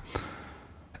 9.5.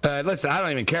 Listen, I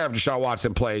don't even care if Deshaun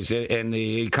Watson plays and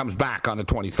he comes back on the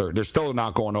 23rd. They're still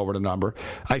not going over the number.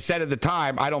 I said at the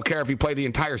time, I don't care if he played the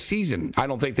entire season. I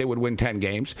don't think they would win 10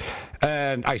 games.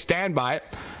 And I stand by it.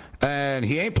 And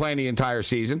he ain't playing the entire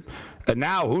season. And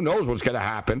now, who knows what's going to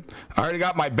happen. I already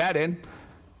got my bet in.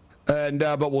 And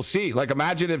but we'll see. Like,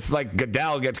 imagine if, like,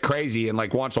 Goodell gets crazy and,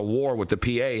 like, wants a war with the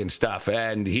PA and stuff.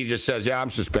 And he just says, yeah,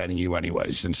 I'm suspending you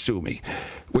anyways and sue me.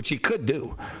 Which he could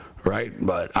do. Right?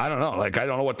 But I don't know. Like, I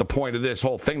don't know what the point of this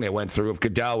whole thing they went through if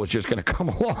Goodell was just going to come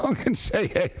along and say,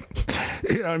 hey,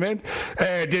 you know what I mean?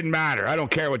 It didn't matter. I don't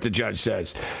care what the judge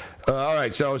says. All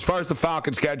right, so as far as the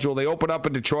Falcons schedule, they open up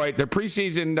in Detroit. Their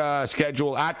preseason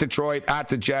schedule at Detroit, at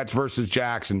the Jets versus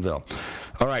Jacksonville.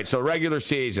 All right, so regular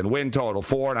season, win total,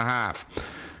 4.5.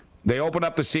 They open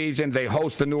up the season. They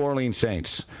host the New Orleans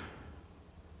Saints.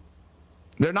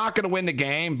 They're not going to win the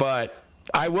game, but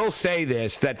I will say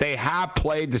this, that they have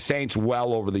played the Saints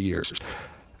well over the years.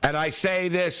 And I say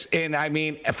this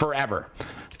forever.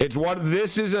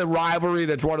 This is a rivalry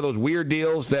that's one of those weird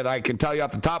deals that I can tell you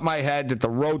off the top of my head that the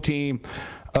road team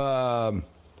has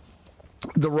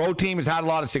had a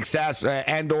lot of success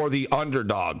and or the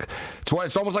underdog.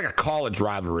 It's almost like a college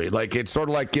rivalry. Like it's sort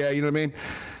of like, yeah, you know what I mean?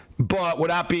 But with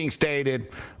that being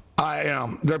stated,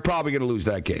 they're probably going to lose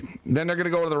that game. Then they're going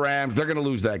to go to the Rams. They're going to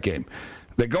lose that game.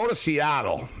 They go to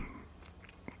Seattle.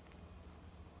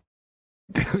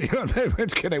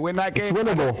 Can they win that game? It's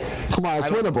winnable. Come on,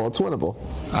 it's winnable. It's winnable.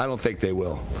 I don't think they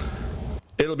will.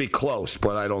 It'll be close,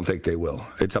 but I don't think they will.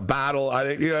 It's a battle.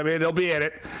 I think, they'll be in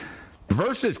it.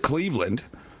 Versus Cleveland.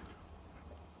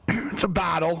 It's a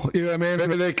battle. You know what I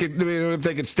mean? If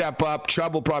they could step up,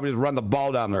 Chubb will probably just run the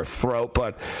ball down their throat.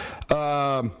 But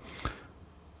then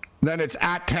it's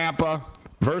at Tampa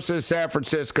versus San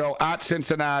Francisco, at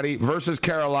Cincinnati versus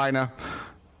Carolina,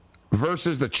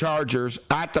 versus the Chargers,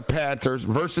 at the Panthers,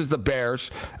 versus the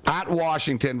Bears, at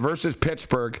Washington, versus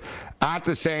Pittsburgh, at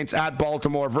the Saints, at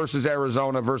Baltimore, versus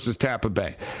Arizona, versus Tampa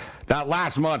Bay. That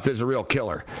last month is a real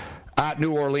killer. At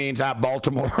New Orleans, at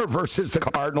Baltimore, versus the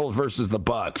Cardinals, versus the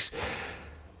Bucs.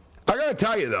 I got to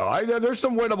tell you, though, there's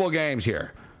some winnable games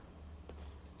here.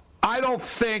 I don't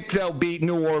think they'll beat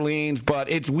New Orleans, but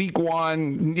it's week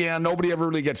one. Yeah, nobody ever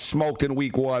really gets smoked in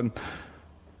week one.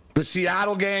 The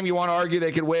Seattle game, you want to argue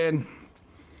they could win.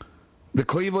 The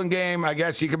Cleveland game, I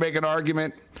guess you could make an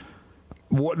argument.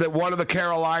 One of the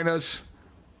Carolinas,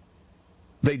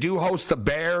 they do host the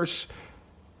Bears.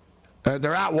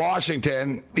 They're at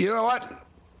Washington. You know what?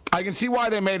 I can see why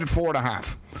they made it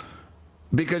 4.5.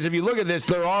 Because if you look at this,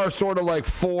 there are sort of like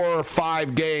 4 or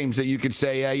 5 games that you could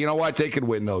say, yeah, you know what? They could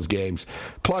win those games.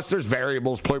 Plus, there's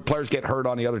variables. Players get hurt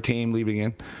on the other team leaving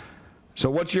in. So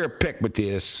what's your pick,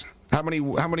 Matthias? How many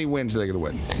wins are they going to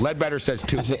win? Ledbetter says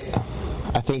 2.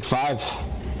 I think 5.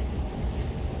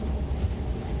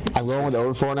 I'm going with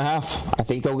over 4.5. I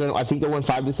think they'll win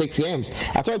 5 to 6 games.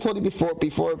 That's what I told you before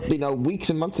weeks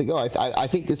and months ago. I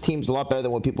think this team's a lot better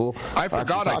than what people. I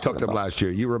forgot I took them last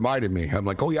year. You reminded me. I'm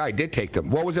like, oh yeah, I did take them.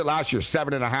 What was it last year?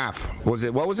 7.5.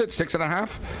 What was it?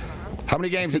 6.5? How many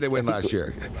games did they win last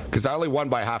year? Because I only won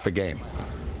by half a game.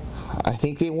 I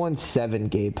think they won 7,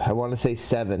 Gabe. I want to say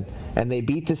 7. And they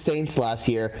beat the Saints last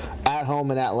year at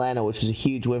home in Atlanta, which was a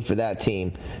huge win for that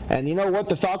team. And you know what?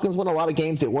 The Falcons won a lot of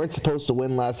games they weren't supposed to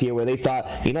win last year, where they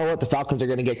thought, you know what, the Falcons are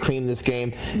going to get creamed this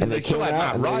game. And they came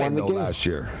out and they won the game last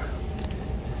year.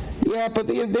 Yeah, but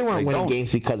they weren't winning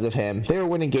games because of him. They were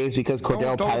winning games because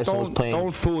Cordell Patterson was playing.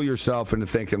 Don't fool yourself into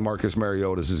thinking Marcus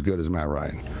Mariota is as good as Matt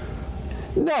Ryan.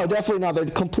 No, definitely not. They're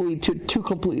two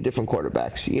completely different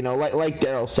quarterbacks. You know, like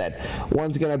Daryl said,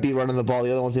 one's going to be running the ball,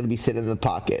 the other one's going to be sitting in the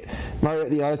pocket.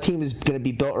 The team is going to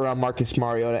be built around Marcus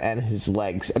Mariota and his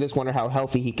legs. I just wonder how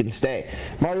healthy he can stay.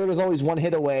 Mariota's always one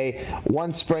hit away,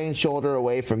 one sprained shoulder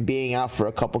away from being out for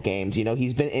a couple games. You know,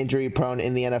 he's been injury prone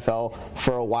in the NFL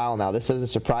for a while now. This doesn't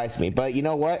surprise me. But you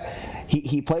know what?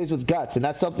 He plays with guts, and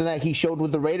that's something that he showed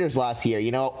with the Raiders last year.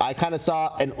 You know, I kind of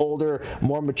saw an older,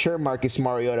 more mature Marcus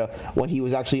Mariota when he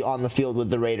was actually on the field with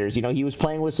the Raiders. You know, he was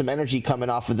playing with some energy coming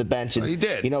off of the bench. And, he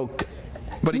did. You know,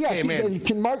 but he came in.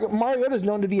 Mariota's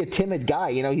known to be a timid guy.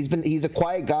 You know, he's a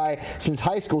quiet guy since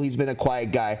high school. He's been a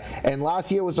quiet guy, and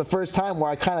last year was the first time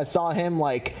where I kind of saw him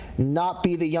like not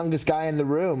be the youngest guy in the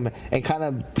room and kind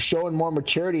of showing more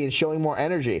maturity and showing more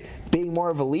energy, being more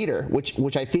of a leader,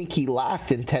 which I think he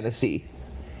lacked in Tennessee.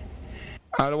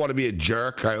 I don't want to be a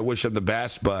jerk. I wish him the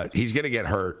best, but he's going to get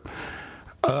hurt.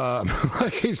 I'm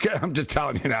just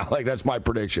telling you now, like that's my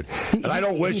prediction. And I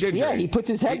don't wish injury. Yeah, he puts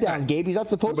his head down, Gabe. He's not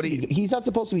supposed to. He's not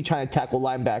supposed to be trying to tackle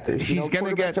linebackers. He's going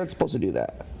to get. Aren't supposed to do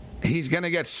that. He's going to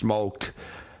get smoked.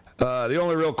 The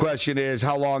only real question is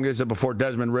how long is it before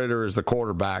Desmond Ridder is the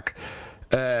quarterback?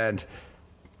 And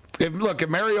if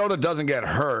Mariota doesn't get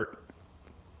hurt,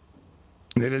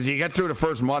 as you get through the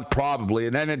first month, probably,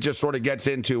 and then it just sort of gets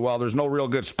into, well, there's no real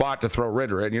good spot to throw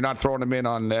Ridder in. You're not throwing him in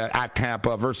on at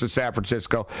Tampa versus San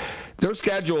Francisco. Their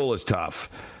schedule is tough.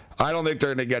 I don't think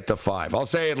they're going to get to 5. I'll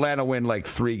say Atlanta win like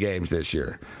 3 games this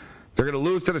year. They're going to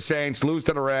lose to the Saints, lose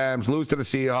to the Rams, lose to the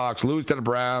Seahawks, lose to the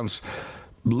Browns,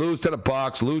 lose to the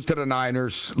Bucs, lose to the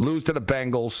Niners, lose to the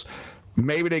Bengals.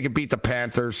 Maybe they could beat the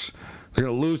Panthers. They're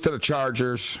going to lose to the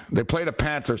Chargers. They play the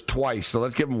Panthers twice, so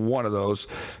let's give them one of those.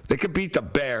 They could beat the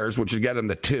Bears, which would get them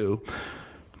to 2.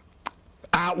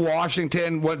 At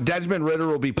Washington, what Desmond Ridder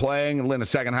will be playing in the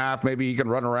second half. Maybe he can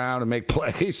run around and make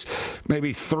plays.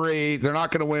 Maybe 3. They're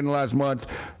not going to win last month.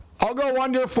 I'll go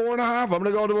under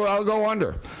 4.5. I'll go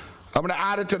under. I'm going to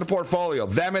add it to the portfolio.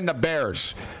 Them and the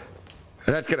Bears.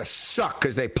 And that's going to suck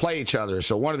because they play each other.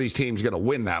 So one of these teams is going to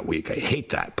win that week. I hate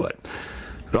that, but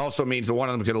it also means that one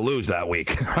of them is going to lose that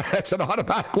week. That's an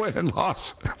automatic win and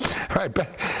loss. Right?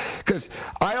 Because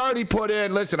I already put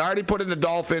in the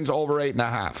Dolphins over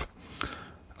 8.5.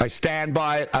 I stand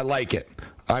by it. I like it.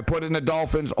 I put in the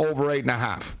Dolphins over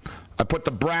 8.5. I put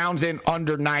the Browns in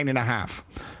under 9.5.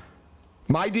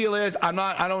 My deal is I'm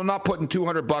not putting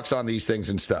 $200 on these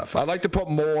things and stuff. I'd like to put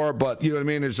more, but you know what I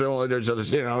mean. There's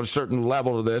a certain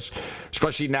level to this,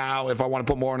 especially now if I want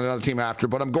to put more on another team after.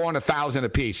 But I'm going $1,000 a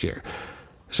piece here.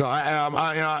 So if I'm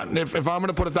going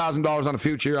to put $1,000 on the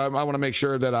future, I want to make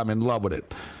sure that I'm in love with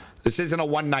it. This isn't a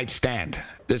one-night stand.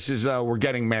 This is we're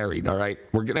getting married, all right?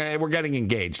 We're getting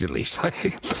engaged at least. I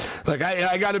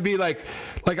got to be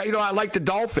I like the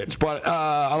Dolphins, but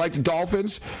I like the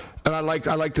Dolphins, and I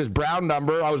like this Brown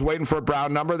number. I was waiting for a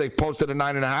Brown number. They posted a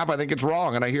 9.5. I think it's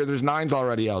wrong, and I hear there's 9s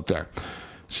already out there.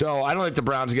 So I don't think the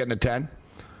Browns are getting a 10.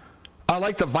 I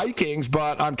like the Vikings,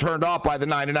 but I'm turned off by the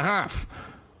 9.5.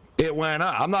 It went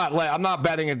up. I'm not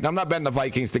betting the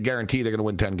Vikings to guarantee they're going to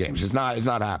win 10 games. It's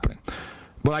not happening.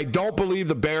 But I don't believe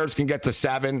the Bears can get to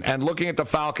 7. And looking at the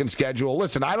Falcons' schedule,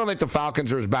 listen, I don't think the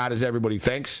Falcons are as bad as everybody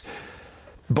thinks,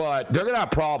 but they're going to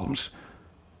have problems.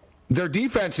 Their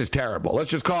defense is terrible. Let's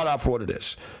just call it out for what it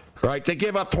is. Right? They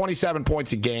give up 27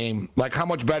 points a game. Like, how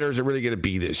much better is it really going to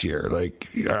be this year? Like,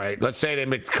 all right, let's say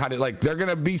they cut it. Like, they're going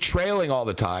to be trailing all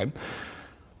the time.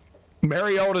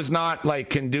 Mariota's not,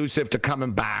 conducive to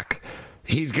coming back.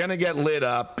 He's going to get lit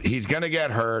up. He's going to get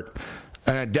hurt.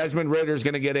 Desmond Ridder's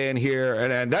going to get in here,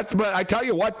 and that's. But I tell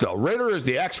you what, though, Ridder is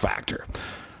the X factor,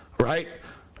 right?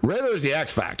 Ridder is the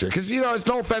X factor because it's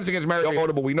no offense against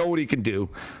Mariota, but we know what he can do.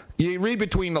 You read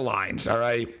between the lines, all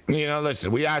right?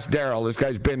 Listen, we asked Daryl. This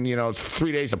guy's been,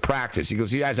 3 days of practice. He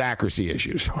goes, he has accuracy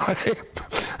issues. Right?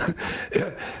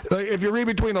 If you read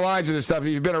between the lines of this stuff,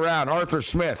 you've been around. Arthur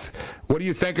Smith, what do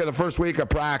you think of the first week of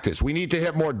practice? We need to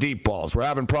hit more deep balls. We're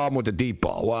having a problem with the deep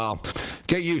ball. Well,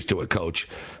 get used to it, coach.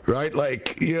 Right?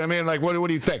 What do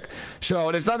you think?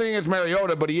 So there's nothing against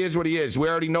Mariota, but he is what he is. We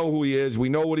already know who he is. We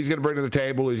know what he's going to bring to the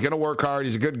table. He's going to work hard.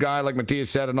 He's a good guy, like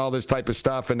Matthias said, and all this type of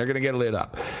stuff, and they're going to get lit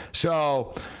up.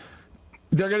 So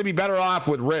they're going to be better off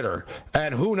with Ridder.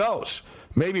 And who knows?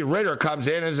 Maybe Ridder comes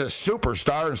in as a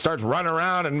superstar and starts running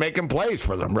around and making plays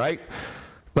for them, right?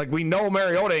 We know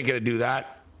Mariota ain't going to do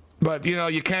that. But,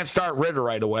 you can't start Ridder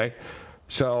right away.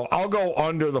 So I'll go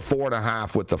under the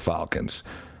 4.5 with the Falcons.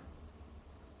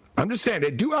 I'm just saying,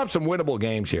 they do have some winnable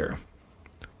games here.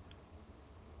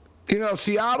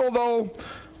 Seattle, though,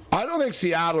 I don't think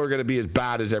Seattle are going to be as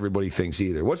bad as everybody thinks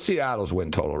either. What's Seattle's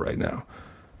win total right now?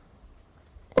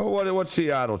 Oh, what's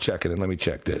Seattle checking in? Let me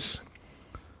check this.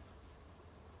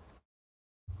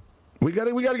 We got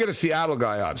to get a Seattle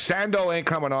guy on. Sando ain't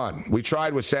coming on. We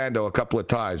tried with Sando a couple of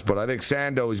times, but I think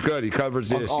Sando is good. He covers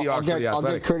the Seahawks for the Athletic. I'll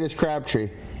get Curtis Crabtree.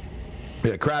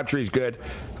 Yeah, Crabtree's good.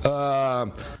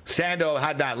 Sando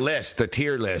had that list, the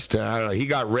tier list. I don't know. He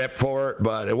got ripped for it,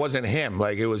 but it wasn't him.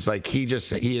 It was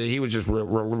he was just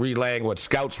relaying what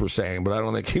scouts were saying, but I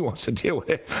don't think he wants to deal with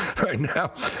it right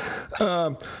now.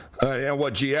 And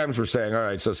what GMs were saying. All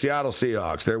right, so Seattle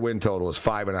Seahawks, their win total is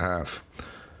 5.5.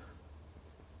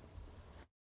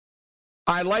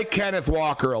 I like Kenneth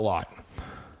Walker a lot.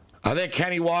 I think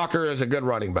Kenny Walker is a good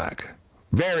running back.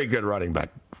 Very good running back.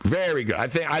 Very good. I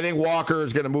think Walker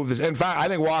is going to move this. In fact, I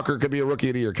think Walker could be a Rookie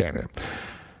of the Year candidate.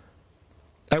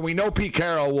 And we know Pete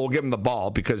Carroll will give him the ball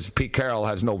because Pete Carroll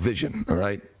has no vision, all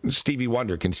right? Stevie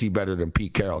Wonder can see better than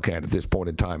Pete Carroll can at this point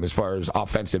in time as far as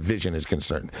offensive vision is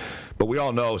concerned. But we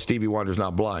all know Stevie Wonder's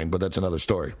not blind, but that's another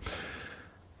story.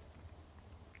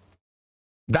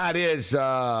 That is,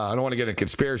 I don't want to get into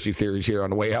conspiracy theories here on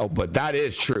the way out, but that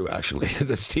is true, actually.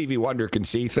 The Stevie Wonder can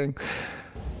see thing.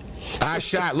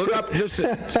 Shot. Look up.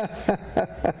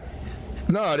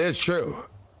 No, it is true.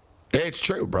 It's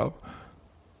true, bro.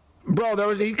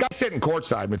 Bro, he got sitting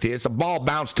courtside, Matthias. A ball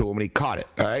bounced to him, and he caught it,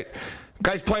 all right?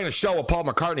 Guy's playing a show with Paul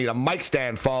McCartney. The mic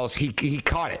stand falls. He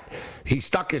caught it. He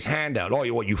stuck his hand out. Oh,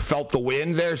 you felt the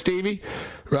wind there, Stevie?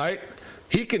 Right?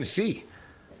 He can see.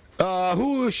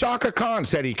 Shaka Khan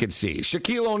said he could see.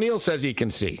 Shaquille O'Neal says he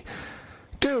can see.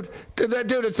 Dude,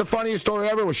 it's the funniest story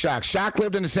ever with Shaq. Shaq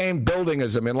lived in the same building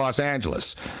as him in Los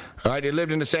Angeles. All right, he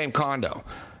lived in the same condo.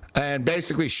 And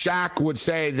basically, Shaq would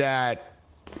say that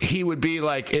he would be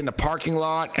like in the parking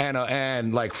lot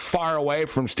and like far away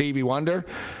from Stevie Wonder.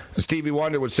 And Stevie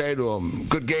Wonder would say to him,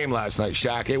 "Good game last night,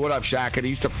 Shaq. Hey, what up, Shaq?" And he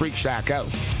used to freak Shaq out.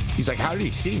 He's like, "How did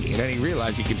he see me?" And then he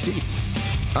realized he can see.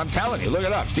 I'm telling you, look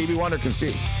it up. Stevie Wonder can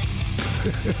see.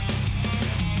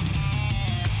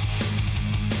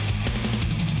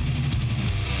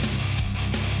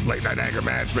 Late night anger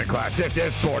management class. This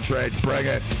is Sports Rage. Bring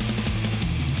it.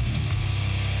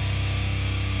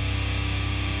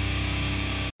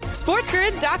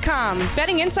 SportsGrid.com.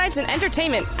 Betting insights and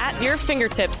entertainment at your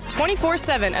fingertips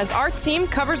 24/7 as our team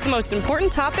covers the most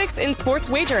important topics in sports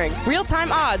wagering.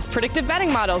 Real-time odds, predictive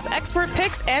betting models, expert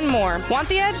picks, and more. Want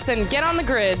the edge? Then get on the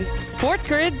grid.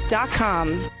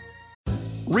 SportsGrid.com.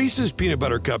 Reese's peanut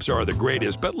butter cups are the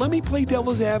greatest, but let me play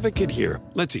devil's advocate here.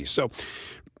 Let's see. So,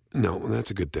 no,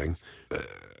 that's a good thing.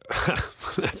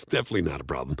 That's definitely not a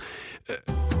problem.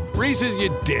 Reese's,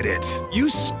 you did it.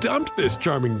 You stumped this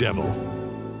charming devil.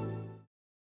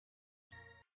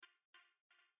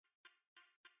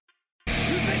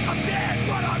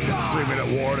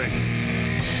 3-minute warning.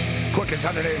 Quickest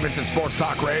 180 minutes in sports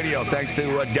talk radio. Thanks to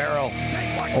Daryl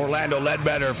Orlando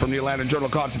Ledbetter from the Atlanta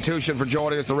Journal-Constitution for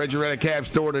joining us. The Ranger Red Cam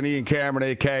Stewart and Ian Cameron,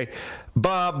 a.k.a.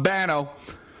 Bob Bano.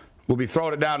 We'll be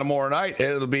throwing it down tomorrow night.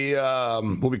 It'll be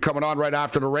we'll be coming on right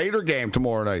after the Raider game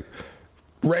tomorrow night.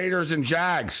 Raiders and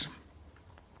Jags.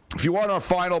 If you want our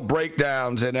final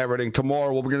breakdowns and everything,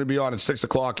 tomorrow we're going to be on at 6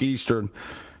 o'clock Eastern,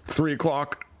 3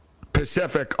 o'clock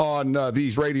Pacific on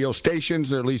these radio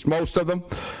stations, or at least most of them.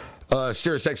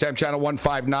 Sirius XM Channel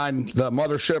 159, the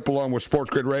mothership, along with Sports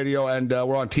Grid Radio, and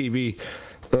we're on TV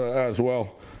as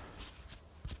well.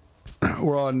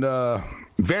 We're on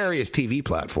various TV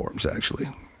platforms, actually.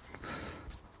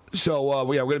 So,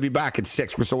 we're going to be back at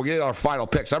 6, so we'll get our final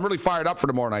picks. I'm really fired up for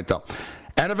tomorrow night, though.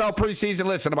 NFL preseason,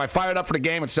 listen, am I fired up for the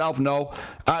game itself? No.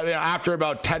 After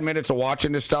about 10 minutes of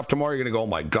watching this stuff tomorrow, you're going to go, oh,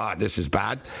 my God, this is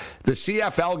bad. The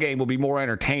CFL game will be more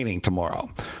entertaining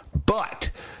tomorrow.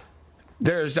 But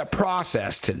there's a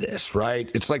process to this,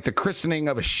 right? It's like the christening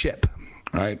of a ship,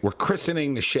 right? We're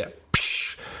christening the ship.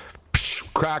 Psh,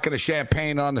 psh, cracking a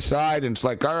champagne on the side, and it's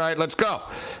like, all right, let's go,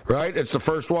 right? It's the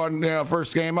first one,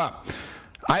 first game up.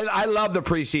 I love the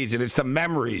preseason. It's the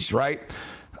memories, right?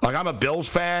 Like, I'm a Bills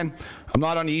fan. I'm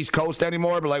not on the East Coast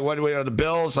anymore, but like, the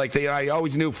Bills, like, I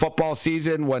always knew football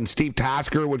season when Steve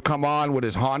Tasker would come on with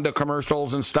his Honda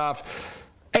commercials and stuff.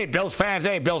 Hey, Bills fans,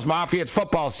 hey, Bills Mafia, it's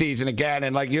football season again.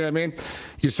 And, like, you know what I mean?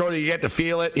 You get to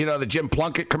feel it. The Jim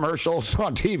Plunkett commercials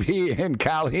on TV in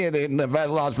Cali and in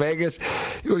Las Vegas.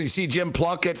 When you see Jim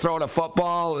Plunkett throwing a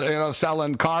football,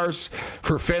 selling cars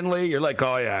for Finley, you're like,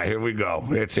 oh, yeah, here we go.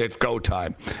 It's go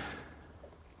time.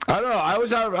 I don't know. I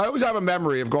always have a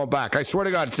memory of going back. I swear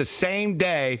to God, it's the same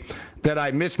day that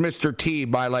I missed Mr. T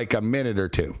by like a minute or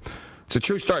two. It's a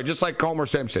true story, just like Homer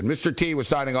Simpson. Mr. T was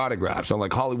signing autographs on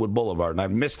like Hollywood Boulevard, and I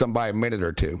missed him by a minute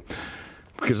or two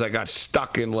because I got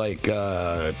stuck in like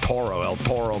El Toro,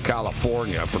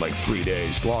 California for like 3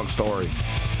 days. Long story.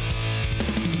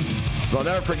 But I'll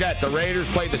never forget, the Raiders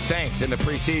played the Saints in the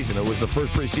preseason. It was the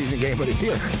first preseason game of the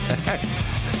year.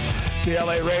 The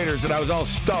LA Raiders, and I was all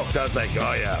stoked. I was like,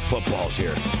 oh yeah, football's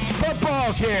here.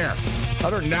 Football's here!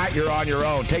 Other than that, you're on your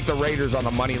own. Take the Raiders on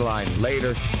the money line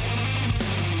later.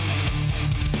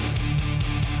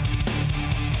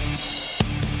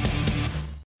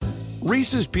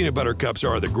 Reese's peanut butter cups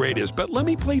are the greatest, but let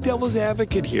me play devil's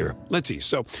advocate here. Let's see.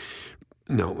 So,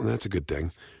 no, that's a good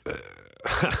thing.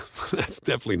 That's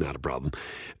definitely not a problem.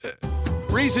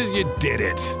 Reese's, you did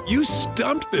it. You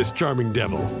stumped this charming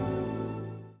devil.